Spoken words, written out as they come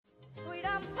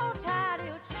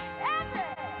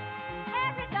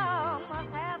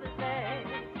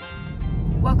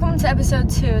Welcome to episode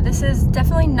 2. This is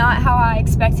definitely not how I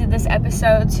expected this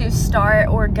episode to start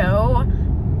or go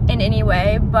in any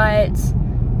way, but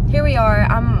here we are.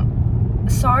 I'm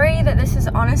sorry that this is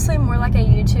honestly more like a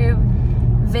YouTube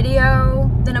video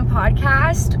than a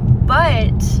podcast,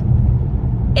 but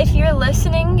if you're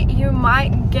listening, you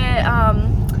might get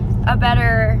a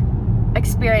better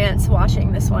experience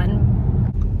watching this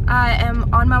one. I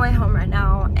am on my way home right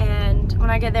now, and when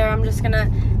I get there, I'm just gonna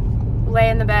lay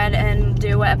in the bed and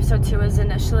do what episode 2 is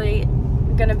initially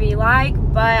gonna be like,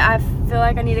 but I feel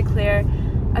like I need to clear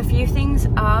a few things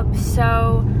up.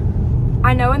 So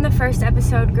I know in the first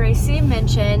episode Gracie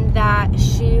mentioned that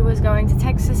she was going to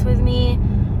Texas with me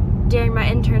during my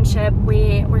internship.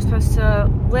 We were supposed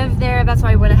to live there. That's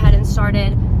why we went ahead and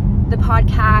started the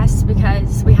podcast,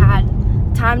 because we had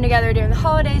time together during the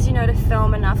holidays, to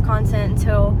film enough content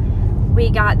until we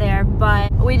got there.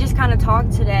 But we just kind of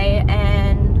talked today,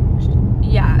 and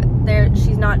yeah,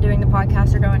 she's not doing the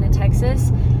podcast or going to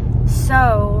Texas.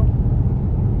 So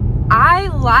I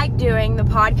like doing the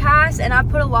podcast, and I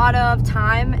put a lot of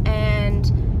time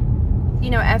and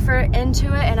effort into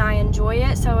it, and I enjoy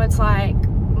it. So it's like,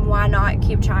 why not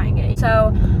keep trying it?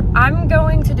 So I'm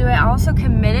going to do it. I also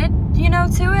committed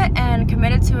to it, and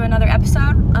committed to another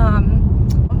episode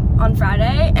on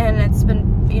Friday, and it's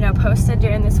been posted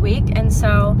during this week, and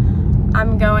so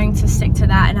I'm going to stick to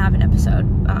that and have an episode,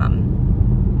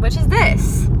 which is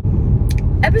this.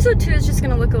 Episode 2 is just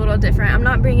going to look a little different. I'm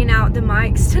not bringing out the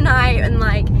mics tonight, and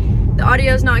the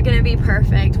audio's not going to be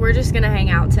perfect. We're just going to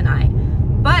hang out tonight.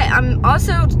 But I'm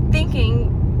also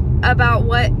thinking about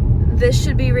what this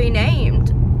should be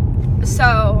renamed.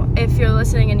 So if you're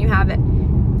listening and you have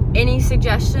any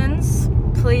suggestions,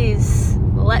 please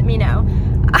let me know.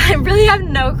 I really have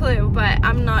no clue, but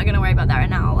I'm not going to worry about that right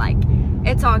now.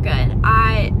 It's all good.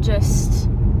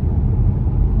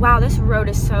 Wow, this road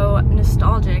is so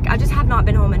nostalgic. I just have not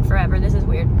been home in forever. This is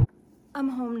weird. I'm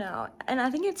home now, and I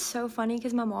think it's so funny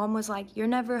because my mom was like, "You're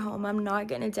never home. I'm not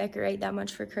going to decorate that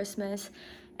much for Christmas."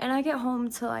 And I get home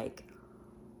to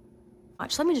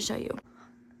watch. Let me just show you.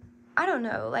 I don't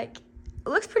know, it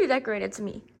looks pretty decorated to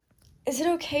me. Is it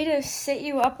okay to sit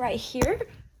you up right here?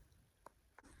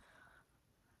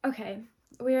 Okay,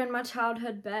 we're in my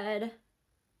childhood bed.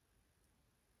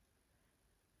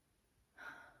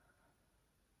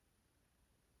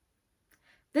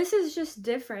 This is just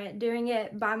different doing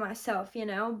it by myself,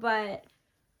 but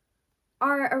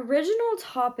our original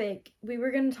topic we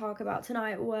were going to talk about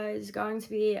tonight was going to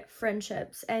be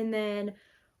friendships, and then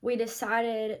we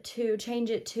decided to change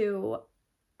it to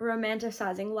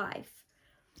romanticizing life.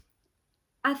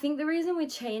 I think the reason we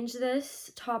changed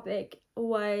this topic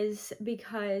was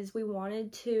because we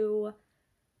wanted to,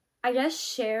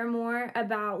 share more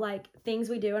about things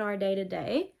we do in our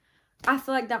day-to-day. I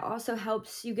feel like that also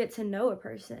helps you get to know a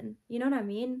person. You know what I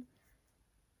mean?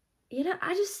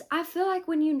 I feel like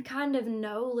when you kind of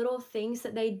know little things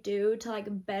that they do to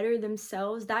better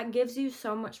themselves, that gives you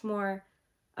so much more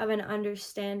of an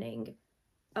understanding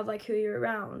of who you're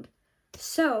around.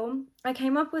 So I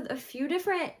came up with a few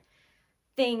different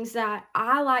things that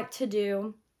I like to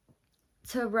do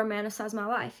to romanticize my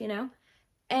life,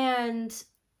 And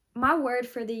my word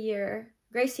for the year,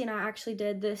 Gracie and I actually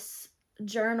did this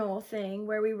journal thing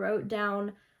where we wrote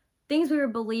down things we were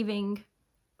believing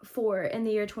for in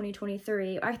the year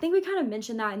 2023. I think we kind of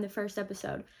mentioned that in the first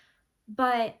episode,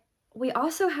 but we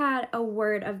also had a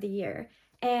word of the year,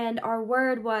 and our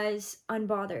word was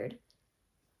unbothered.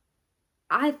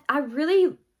 I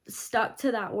really stuck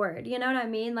to that word, you know what I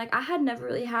mean? I had never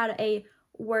really had a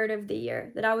word of the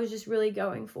year that I was just really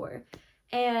going for.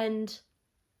 And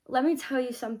let me tell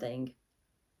you something.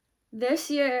 This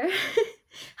year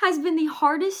has been the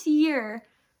hardest year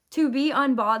to be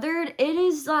unbothered. It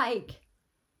is I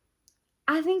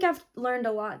think I've learned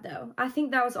a lot, though. I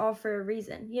think that was all for a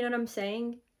reason. You know what I'm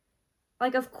saying?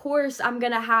 Of course, I'm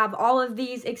going to have all of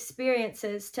these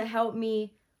experiences to help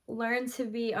me learn to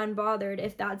be unbothered,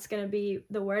 if that's going to be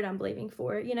the word I'm believing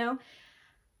for, And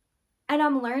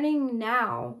I'm learning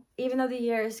now, even though the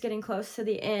year is getting close to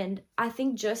the end, I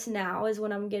think just now is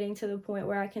when I'm getting to the point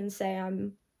where I can say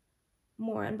I'm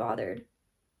more unbothered.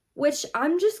 Which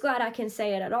I'm just glad I can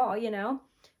say it at all,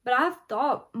 But I've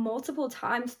thought multiple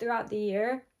times throughout the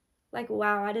year,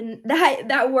 wow,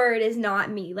 that word is not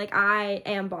me. I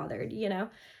am bothered,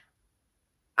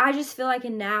 I just feel like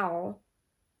now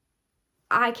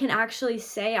I can actually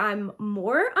say I'm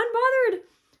more unbothered.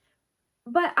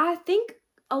 But I think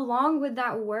along with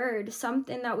that word,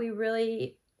 something that we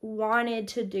really wanted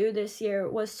to do this year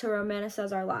was to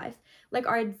romanticize our life.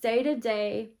 Our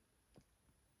day-to-day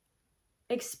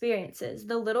experiences,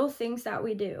 the little things that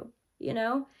we do,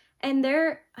 And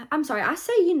I'm sorry, I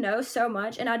say so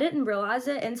much, and I didn't realize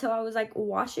it until I was like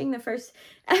watching the first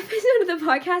episode of the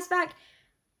podcast back.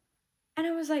 And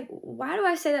I was like, why do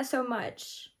I say that so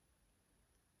much?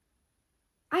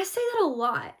 I say that a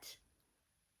lot.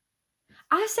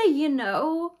 I say,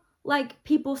 like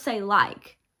people say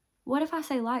like. What if I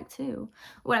say like too?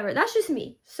 Whatever, that's just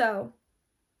me. So,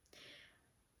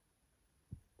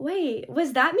 wait,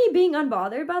 was that me being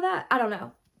unbothered by that? I don't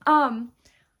know.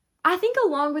 I think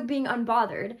along with being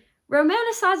unbothered,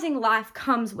 romanticizing life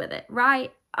comes with it,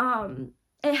 right?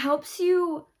 It helps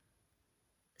you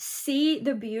see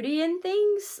the beauty in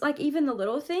things, like even the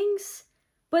little things.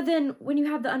 But then when you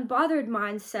have the unbothered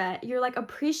mindset, you're like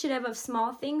appreciative of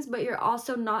small things, but you're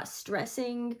also not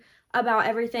stressing about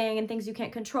everything and things you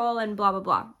can't control and blah, blah,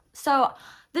 blah. So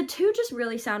the two just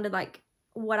really sounded like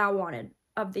what I wanted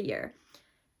of the year.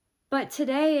 But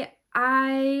today,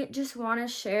 I just want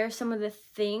to share some of the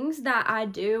things that I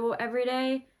do every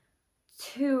day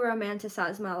to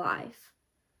romanticize my life.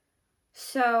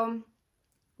 So,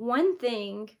 one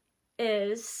thing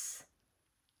is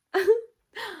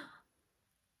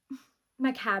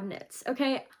my cabinets,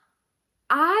 okay?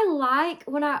 I like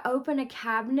when I open a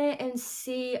cabinet and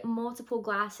see multiple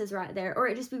glasses right there, or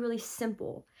it just be really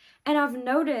simple. And I've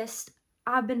noticed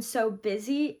I've been so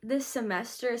busy this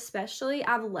semester, especially,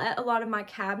 I've let a lot of my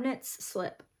cabinets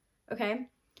slip, okay?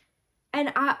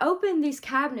 And I open these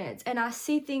cabinets and I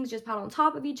see things just piled on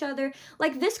top of each other.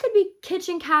 Like, this could be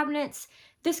kitchen cabinets,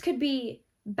 this could be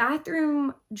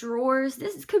bathroom drawers,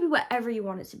 this could be whatever you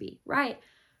want it to be, right?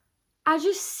 I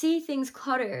just see things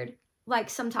cluttered, like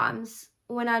sometimes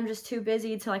when I'm just too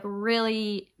busy to like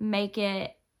really make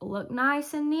it look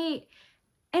nice and neat.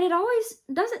 And it always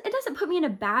doesn't put me in a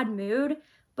bad mood,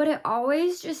 but it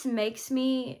always just makes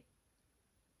me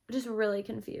just really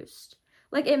confused.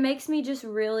 Like, it makes me just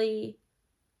really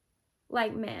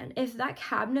like, man, if that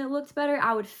cabinet looked better,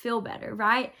 I would feel better,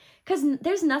 right? Because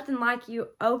there's nothing like you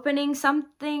opening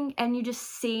something and you just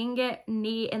seeing it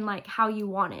neat and like how you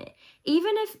want it.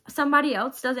 Even if somebody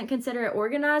else doesn't consider it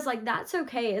organized, like that's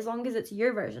okay as long as it's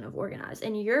your version of organized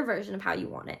and your version of how you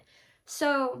want it.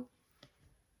 So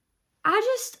I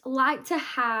just like to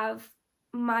have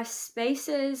my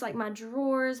spaces, like my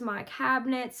drawers, my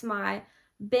cabinets, my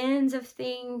bins of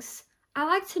things. I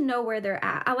like to know where they're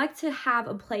at. I like to have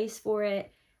a place for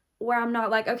it where I'm not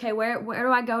like, okay, where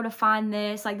do I go to find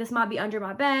this? Like, this might be under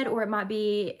my bed or it might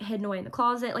be hidden away in the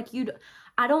closet. Like,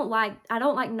 I don't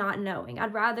like not knowing.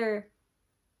 I'd rather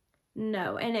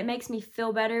know. And it makes me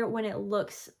feel better when it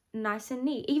looks nice and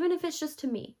neat, even if it's just to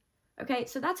me. Okay,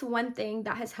 so that's one thing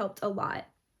that has helped a lot.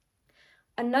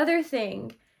 Another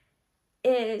thing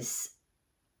is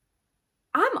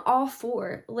I'm all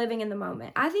for living in the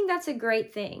moment. I think that's a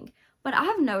great thing. But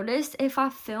I've noticed if I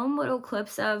film little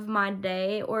clips of my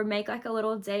day or make like a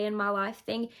little day in my life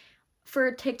thing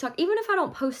for TikTok, even if I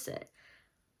don't post it,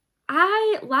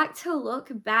 I like to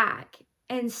look back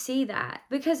and see that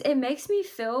because it makes me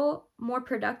feel more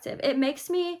productive. It makes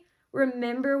me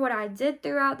remember what I did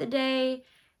throughout the day,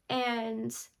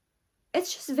 and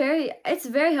it's very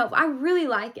helpful. I really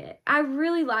like it. I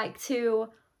really like to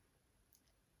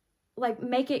like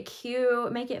make it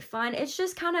cute, make it fun. It's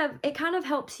just kind of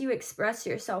helps you express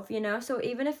yourself, So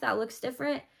even if that looks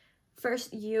different for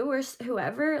you or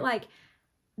whoever, like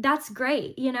that's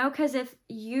great, because if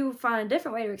you find a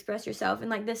different way to express yourself and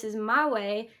like this is my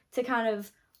way to kind of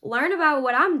learn about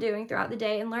what I'm doing throughout the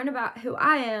day and learn about who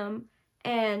I am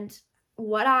and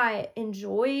what I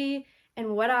enjoy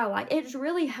and what I like, it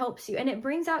really helps you and it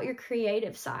brings out your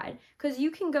creative side because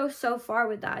you can go so far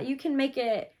with that. You can make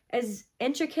it as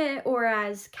intricate or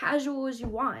as casual as you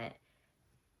want.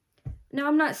 Now,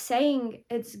 I'm not saying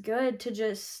it's good to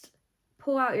just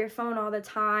pull out your phone all the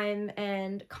time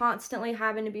and constantly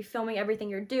having to be filming everything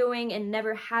you're doing and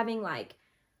never having like,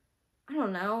 I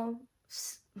don't know,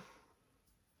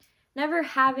 never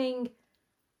having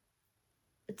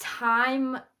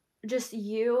time, just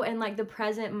you and like the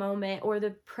present moment or the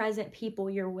present people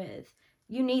you're with.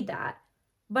 You need that.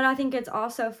 But I think it's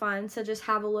also fun to just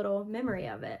have a little memory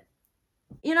of it.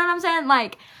 You know what I'm saying?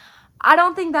 Like, I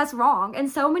don't think that's wrong. And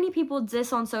so many people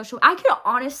diss on social. I could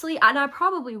honestly, and I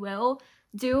probably will,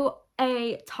 do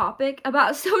a topic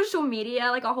about social media,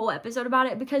 like a whole episode about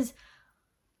it, because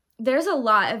there's a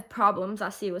lot of problems I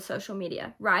see with social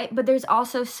media, right? But there's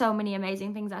also so many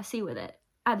amazing things I see with it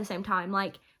at the same time.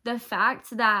 Like the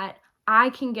fact that I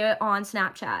can get on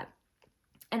Snapchat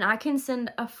and I can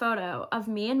send a photo of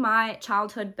me in my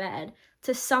childhood bed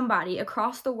to somebody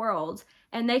across the world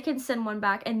and they can send one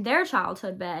back in their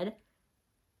childhood bed.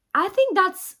 I think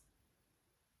that's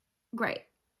great.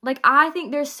 Like, I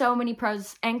think there's so many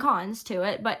pros and cons to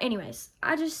it. But anyways,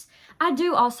 I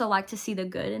do also like to see the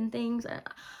good in things.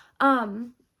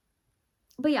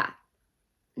 But yeah,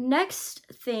 next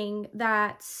thing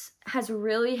that has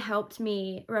really helped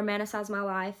me romanticize my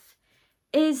life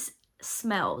is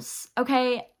smells,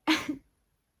 okay? I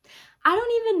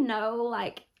don't even know,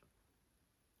 like,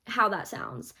 how that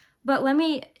sounds, but let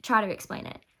me try to explain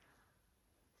it.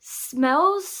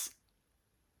 Smells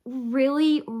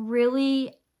really,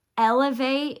 really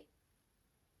elevate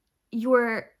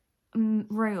your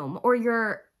room or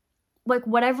your, like,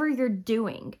 whatever you're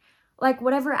doing, like,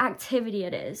 whatever activity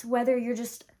it is, whether you're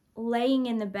just laying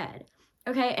in the bed,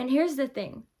 okay? And here's the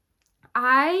thing.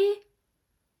 I've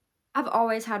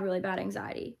always had really bad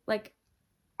anxiety, like,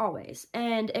 always.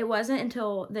 And it wasn't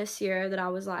until this year that I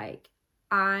was like,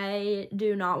 I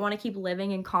do not want to keep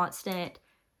living in constant,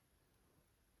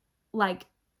 like,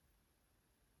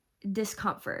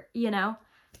 discomfort, you know?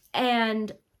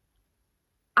 And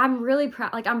I'm really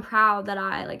proud, like, I'm proud that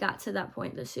I, like, got to that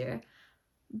point this year.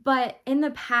 But in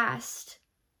the past,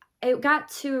 it got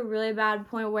to a really bad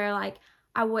point where, like,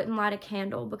 I wouldn't light a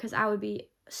candle because I would be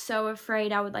so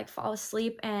afraid I would, like, fall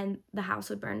asleep and the house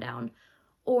would burn down.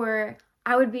 Or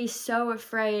I would be so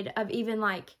afraid of even,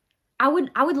 like, I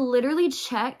would literally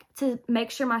check to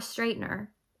make sure my straightener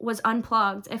was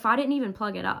unplugged if I didn't even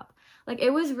plug it up. Like,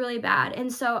 it was really bad.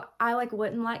 And so I, like,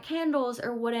 wouldn't light candles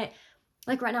or wouldn't,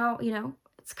 like, right now, you know,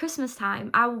 it's Christmas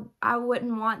time. I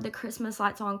wouldn't want the Christmas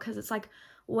lights on because it's like,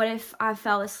 what if I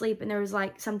fell asleep and there was,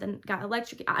 like, something got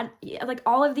electric? Like,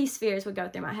 all of these fears would go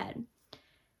through my head.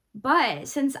 But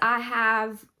since I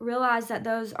have realized that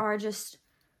those are just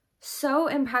so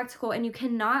impractical and you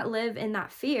cannot live in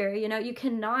that fear, you know, you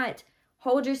cannot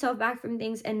hold yourself back from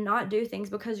things and not do things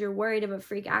because you're worried of a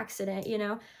freak accident, you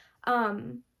know.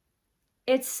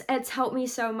 It's helped me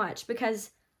so much because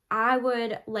I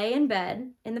would lay in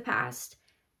bed in the past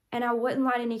and I wouldn't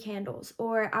light any candles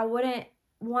or I wouldn't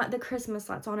want the Christmas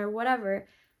lights on or whatever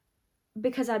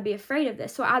because I'd be afraid of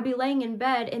this. So I'd be laying in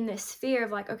bed in this fear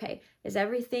of, like, okay, is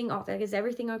everything off? Like, is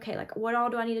everything okay? Like, what all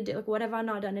do I need to do? Like, what have I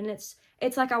not done? And it's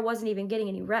like I wasn't even getting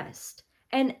any rest.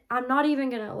 And I'm not even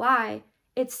gonna lie,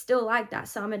 it's still like that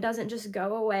some. It doesn't just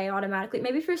go away automatically.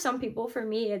 Maybe for some people, for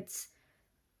me, it's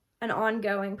an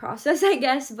ongoing process, I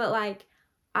guess. But, like,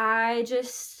 I've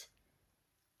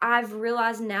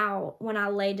realized now when I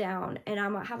lay down and I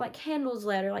might have, like, candles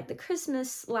lit or, like, the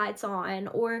Christmas lights on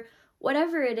or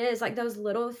whatever it is, like, those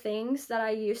little things that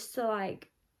I used to, like,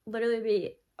 literally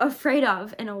be afraid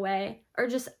of in a way or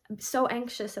just so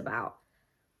anxious about,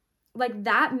 like,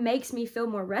 that makes me feel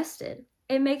more rested.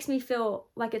 It makes me feel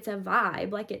like it's a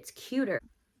vibe, like it's cuter.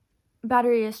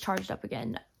 Battery is charged up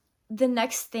again. The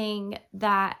next thing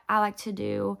that I like to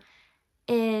do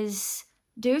is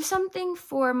do something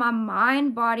for my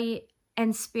mind, body,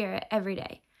 and spirit every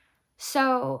day.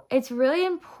 So it's really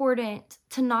important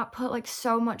to not put, like,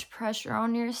 so much pressure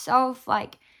on yourself,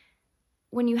 like,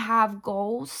 when you have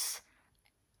goals.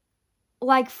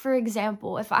 Like, for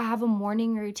example, if I have a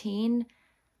morning routine,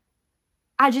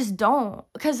 I just don't,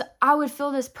 because I would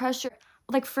feel this pressure.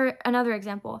 Like, for another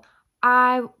example,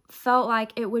 I felt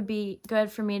like it would be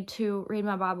good for me to read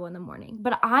my Bible in the morning,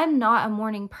 but I'm not a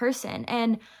morning person.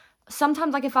 And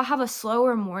sometimes, like, if I have a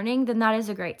slower morning, then that is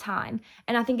a great time.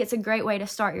 And I think it's a great way to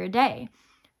start your day.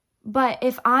 But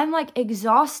if I'm, like,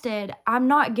 exhausted, I'm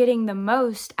not getting the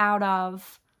most out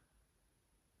of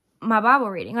my Bible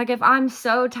reading. Like, if I'm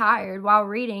so tired while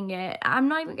reading it, I'm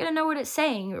not even gonna know what it's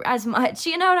saying as much,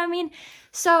 you know what I mean?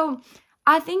 So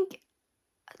I think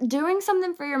doing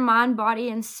something for your mind, body,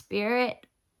 and spirit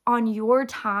on your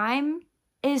time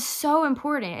is so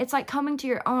important. It's like coming to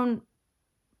your own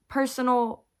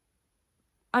personal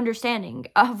understanding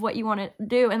of what you want to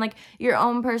do and, like, your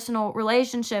own personal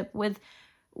relationship with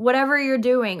whatever you're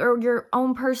doing or your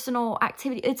own personal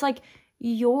activity. It's like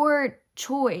your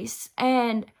choice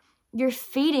and you're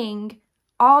feeding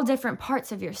all different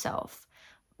parts of yourself,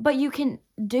 but you can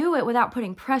do it without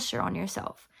putting pressure on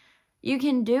yourself. You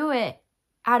can do it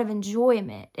out of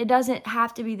enjoyment. It doesn't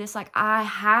have to be this, like, I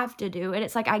have to do it.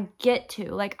 It's like I get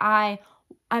to, like,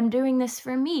 I'm doing this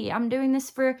for me. I'm doing this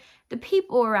for the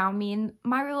people around me and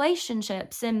my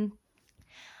relationships. And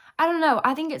I don't know.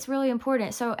 I think it's really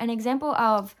important. So an example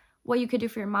of what you could do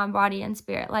for your mind, body, and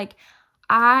spirit. Like,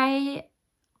 I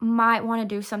might want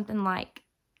to do something like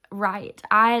write.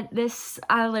 I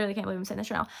literally can't believe I'm saying this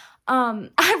right now.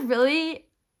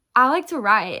 I like to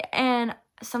write, and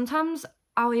sometimes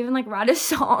I'll even, like, write a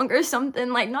song or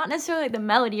something, like, not necessarily, like, the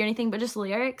melody or anything, but just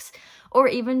lyrics, or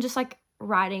even just, like,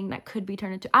 writing that could be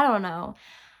turned into, I don't know.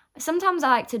 Sometimes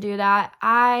I like to do that.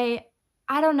 I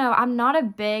don't know. I'm not a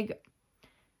big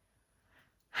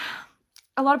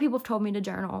a lot of people have told me to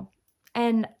journal,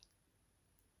 and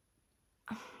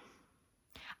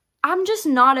I'm just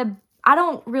not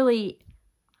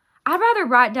I'd rather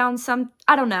write down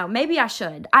I don't know, maybe I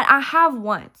should. I have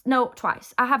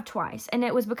twice. I have twice, and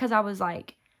it was because I was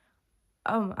like,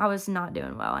 I was not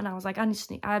doing well, and I was like, I'm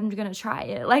gonna try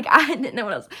it. Like, I didn't know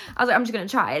what else. I was like, I'm just gonna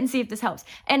try it and see if this helps,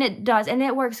 and it does, and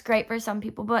it works great for some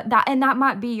people. But that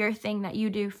might be your thing that you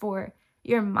do for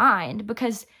your mind,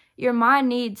 because your mind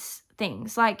needs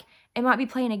things. Like, it might be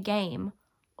playing a game.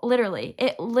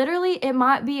 It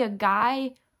might be a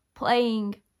guy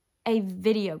playing a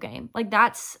video game. Like,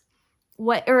 that's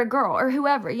or a girl or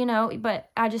whoever, But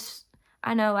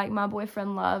I know, like, my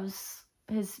boyfriend loves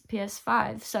his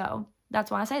PS5, so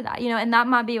that's why I say that, and that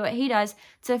might be what he does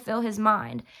to fill his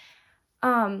mind.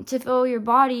 To fill your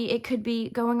body, it could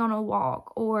be going on a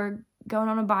walk or going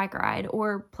on a bike ride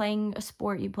or playing a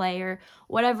sport you play or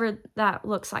whatever that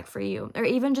looks like for you, or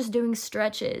even just doing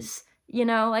stretches,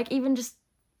 like even just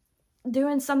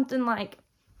doing something like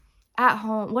at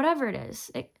home, whatever it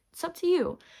is. It's up to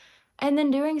you. And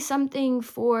then doing something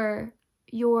for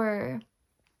your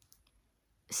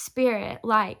spirit,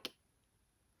 like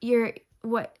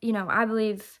I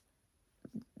believe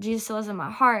Jesus lives in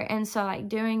my heart, and so, like,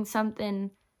 doing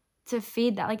something to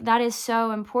feed that, like, that is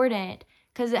so important,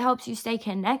 because it helps you stay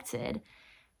connected.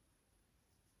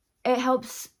 It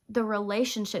helps the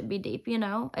relationship be deep,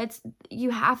 if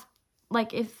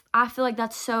I feel like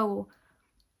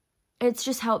it's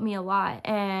just helped me a lot,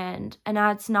 and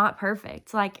it's not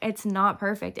perfect. Like, it's not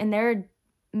perfect, and there are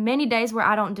many days where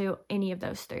I don't do any of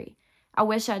those three. I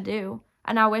wish I do,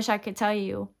 and I wish I could tell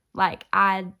you, like,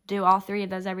 I do all three of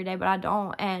those every day, but I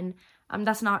don't, and I'm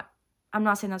not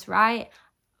saying that's right,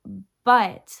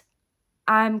 but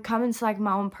I'm coming to, like,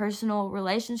 my own personal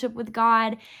relationship with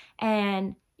God,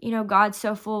 and, God's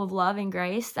so full of love and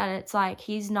grace that it's like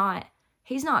he's not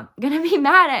gonna be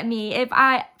mad at me if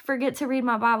I forget to read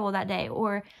my Bible that day,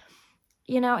 or,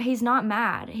 he's not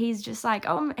mad. He's just like,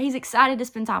 he's excited to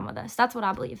spend time with us. That's what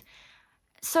I believe.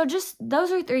 So just,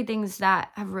 those are three things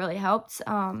that have really helped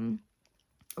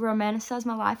romanticize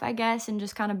my life, I guess, and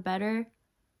just kind of better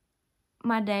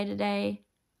my day-to-day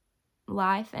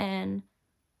life and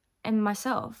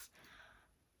myself.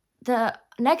 The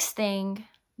next thing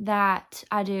that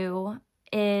I do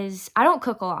is I don't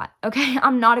cook a lot, okay?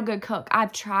 I'm not a good cook. I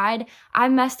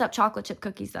messed up chocolate chip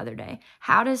cookies the other day.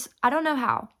 I don't know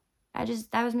how. That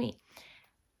was me.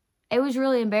 It was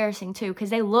really embarrassing too,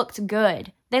 because they looked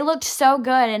good. They looked so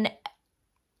good, and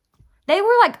they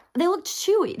looked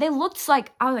chewy. They looked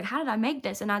like, I was like, how did I make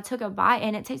this? And I took a bite,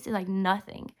 and it tasted like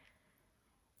nothing.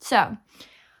 So,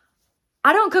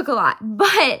 I don't cook a lot,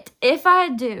 but if I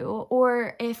do,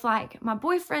 or if, like, my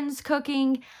boyfriend's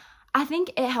cooking, I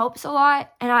think it helps a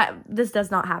lot, and this does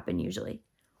not happen usually.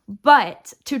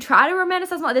 But to try to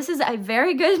romanticize this is a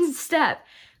very good step.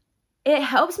 It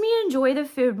helps me enjoy the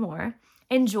food more,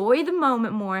 enjoy the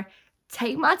moment more,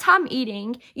 take my time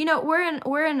eating.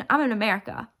 I'm in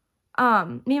America.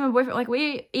 Me and my boyfriend, like,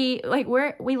 we eat, like,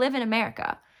 we live in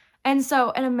America. And so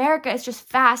in America, it's just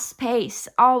fast paced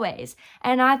always.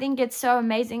 And I think it's so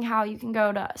amazing how you can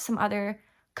go to some other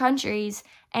countries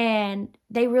and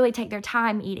they really take their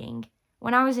time eating.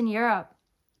 When I was in Europe,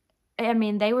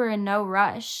 they were in no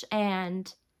rush,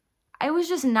 and it was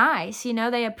just nice,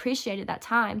 they appreciated that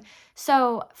time.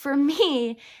 So for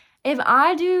me, if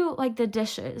I do, like, the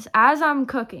dishes as I'm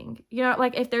cooking,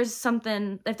 like, if there's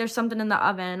something in the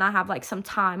oven and I have, like, some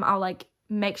time, I'll, like,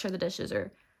 make sure the dishes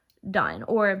are done.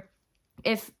 Or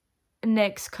if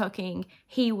Nick's cooking,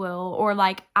 he will, or,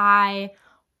 like, I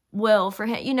will for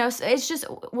him, so it's just,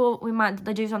 we might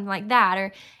do something like that,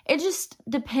 or it just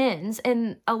depends.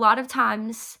 And a lot of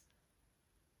times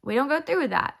we don't go through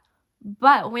with that,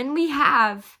 but when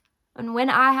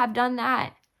I have done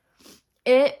that,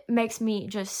 it makes me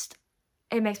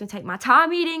take my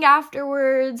time eating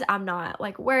afterwards. I'm not,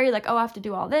 like, worried, like, I have to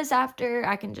do all this after.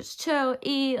 I can just chill,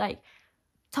 eat, like,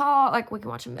 talk, like, we can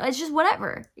watch a movie. It's just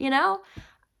whatever,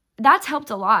 That's helped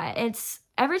a lot.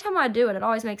 Every time I do it, it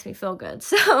always makes me feel good.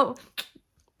 So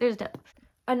there's a tip.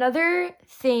 Another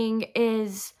thing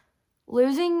is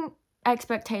losing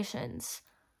expectations.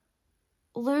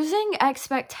 Losing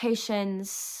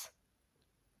expectations,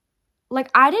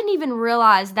 like, I didn't even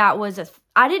realize that was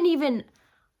I did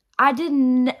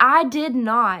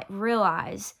not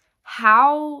realize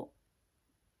how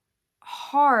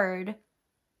hard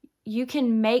you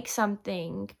can make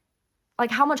something, like,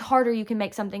 how much harder you can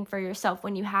make something for yourself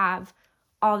when you have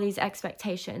all these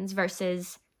expectations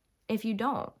versus if you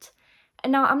don't.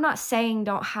 And now, I'm not saying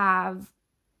don't have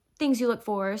things you look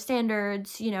for,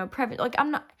 standards, like,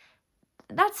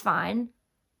 that's fine.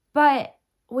 But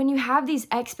when you have these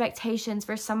expectations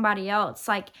for somebody else,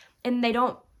 like, and they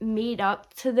don't meet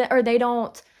up to the, or they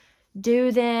don't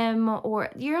do them, or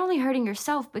you're only hurting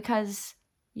yourself because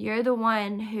you're the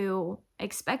one who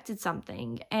expected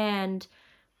something. And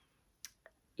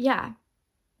yeah,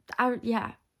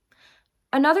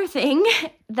 another thing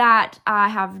that I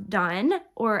have done,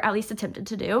 or at least attempted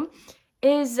to do,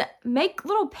 is make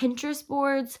little Pinterest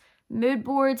boards, mood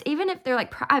boards, even if they're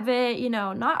like private,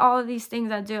 not all of these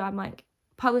things I do, I'm like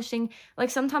publishing. Like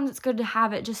sometimes it's good to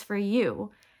have it just for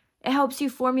you. It helps you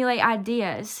formulate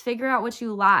ideas, figure out what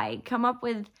you like, come up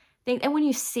with things. And when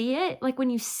you see it, like when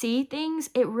you see things,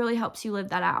 it really helps you live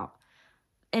that out,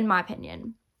 in my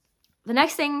opinion. The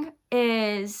next thing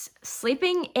is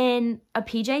sleeping in a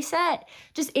PJ set.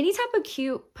 Just any type of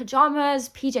cute pajamas,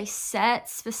 PJ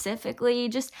sets specifically.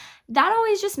 Just that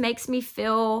always just makes me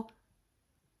feel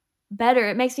better.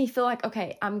 It makes me feel like,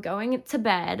 okay, I'm going to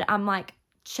bed. I'm like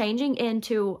changing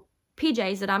into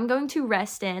PJs that I'm going to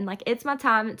rest in. Like it's my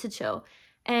time to chill.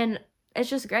 And it's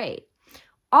just great.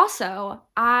 Also,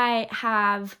 I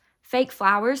have fake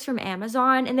flowers from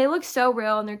Amazon, and they look so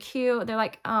real and they're cute. They're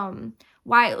like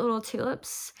white little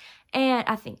tulips, and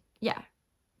I think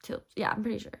tulips. Yeah, I'm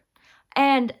pretty sure.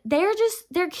 And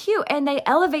they're cute, and they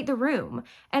elevate the room.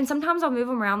 And sometimes I'll move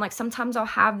them around. Like sometimes I'll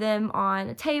have them on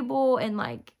a table in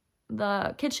like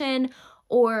the kitchen,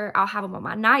 or I'll have them on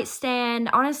my nightstand.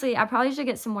 Honestly, I probably should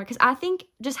get some more because I think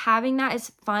just having that is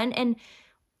fun. And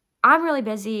I'm really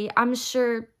busy. I'm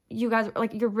sure you guys,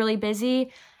 like, you're really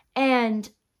busy, and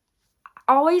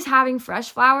always having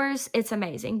fresh flowers, it's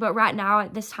amazing. But right now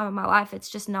at this time of my life, it's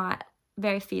just not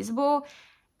very feasible.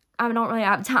 I don't really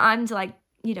have time to like,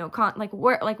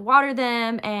 water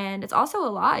them. And it's also a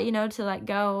lot, to like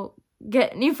go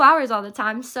get new flowers all the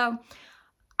time. So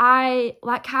I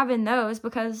like having those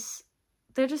because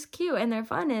they're just cute and they're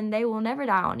fun and they will never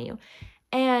die on you.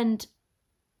 And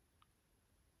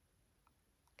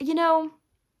you know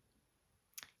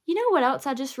what else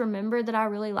I just remembered that I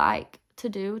really like to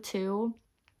do too,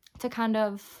 to kind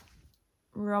of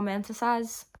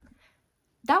romanticize?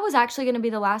 That was actually going to be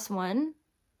the last one,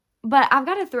 but I've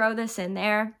got to throw this in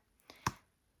there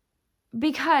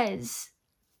because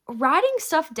writing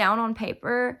stuff down on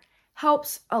paper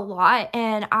helps a lot.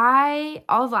 And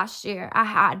all of last year, I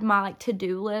had my like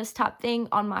to-do list type thing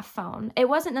on my phone. It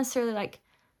wasn't necessarily like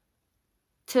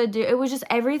to do, it was just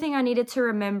everything I needed to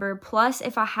remember. Plus,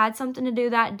 if I had something to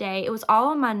do that day, it was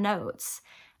all in my notes,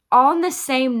 all in the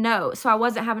same note, so I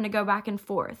wasn't having to go back and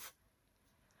forth.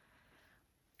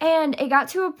 And it got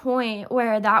to a point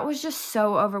where that was just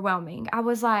so overwhelming. I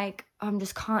was like, I'm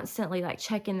just constantly like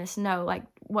checking this note, like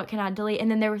what can I delete?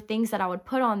 And then there were things that I would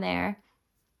put on there,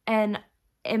 and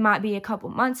it might be a couple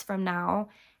months from now,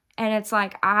 and it's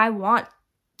like I want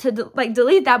to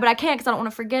delete that, but I can't because I don't want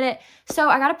to forget it. So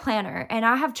I got a planner, and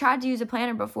I have tried to use a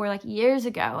planner before, like years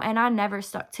ago, and I never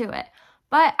stuck to it.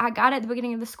 But I got it at the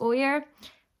beginning of the school year.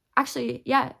 Actually,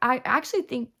 yeah, I actually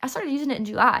think I started using it in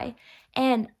July,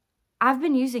 and I've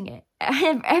been using it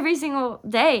every single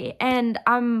day. And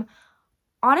I'm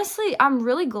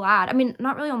really glad. I mean,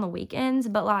 not really on the weekends,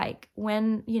 but like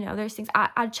when, there's things,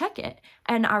 I check it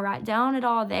and I write down it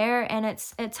all there, and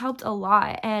it's helped a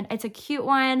lot. And it's a cute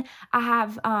one. I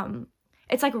have,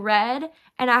 it's like red,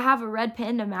 and I have a red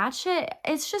pen to match it.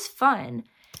 It's just fun.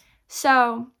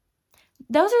 So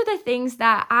those are the things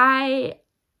that I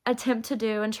attempt to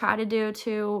do and try to do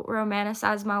to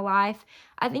romanticize my life.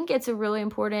 I think it's a really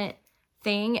important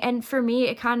thing. And for me,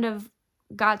 it kind of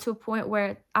got to a point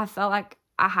where I felt like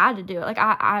I had to do it. Like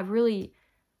I really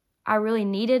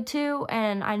needed to,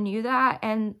 and I knew that.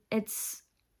 And it's,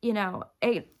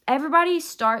 everybody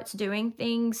starts doing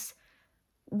things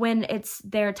when it's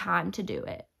their time to do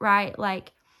it, right?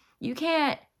 Like you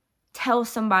can't tell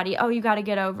somebody, oh, you got to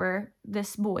get over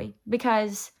this boy,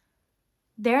 because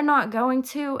they're not going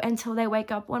to until they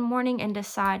wake up one morning and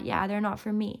decide, yeah, they're not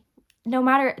for me. No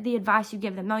matter the advice you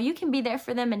give them. Now, you can be there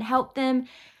for them and help them,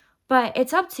 but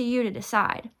it's up to you to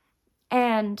decide.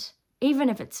 And even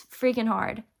if it's freaking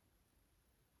hard.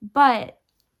 But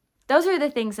those are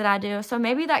the things that I do. So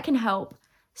maybe that can help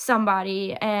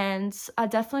somebody. And I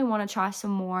definitely want to try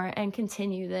some more and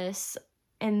continue this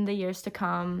in the years to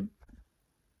come.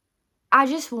 I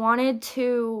just wanted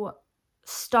to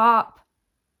stop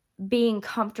being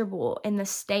comfortable in the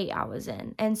state I was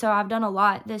in. And so I've done a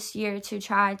lot this year to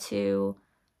try to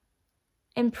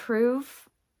improve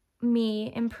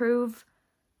me, improve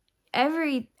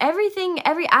everything,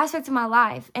 every aspect of my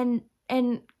life, and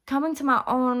coming to my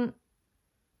own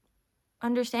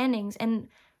understandings and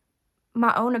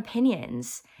my own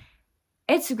opinions.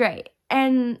 It's great.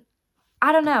 And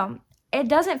I don't know. it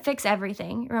doesn't fix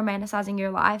everything, romanticizing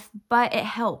your life, but it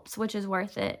helps, which is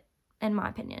worth it, in my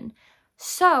opinion.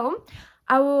 So,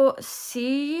 I will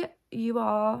see you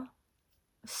all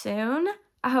soon.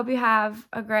 I hope you have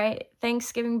a great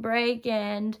Thanksgiving break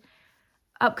and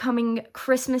upcoming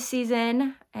Christmas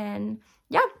season. And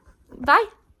yeah,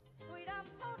 bye.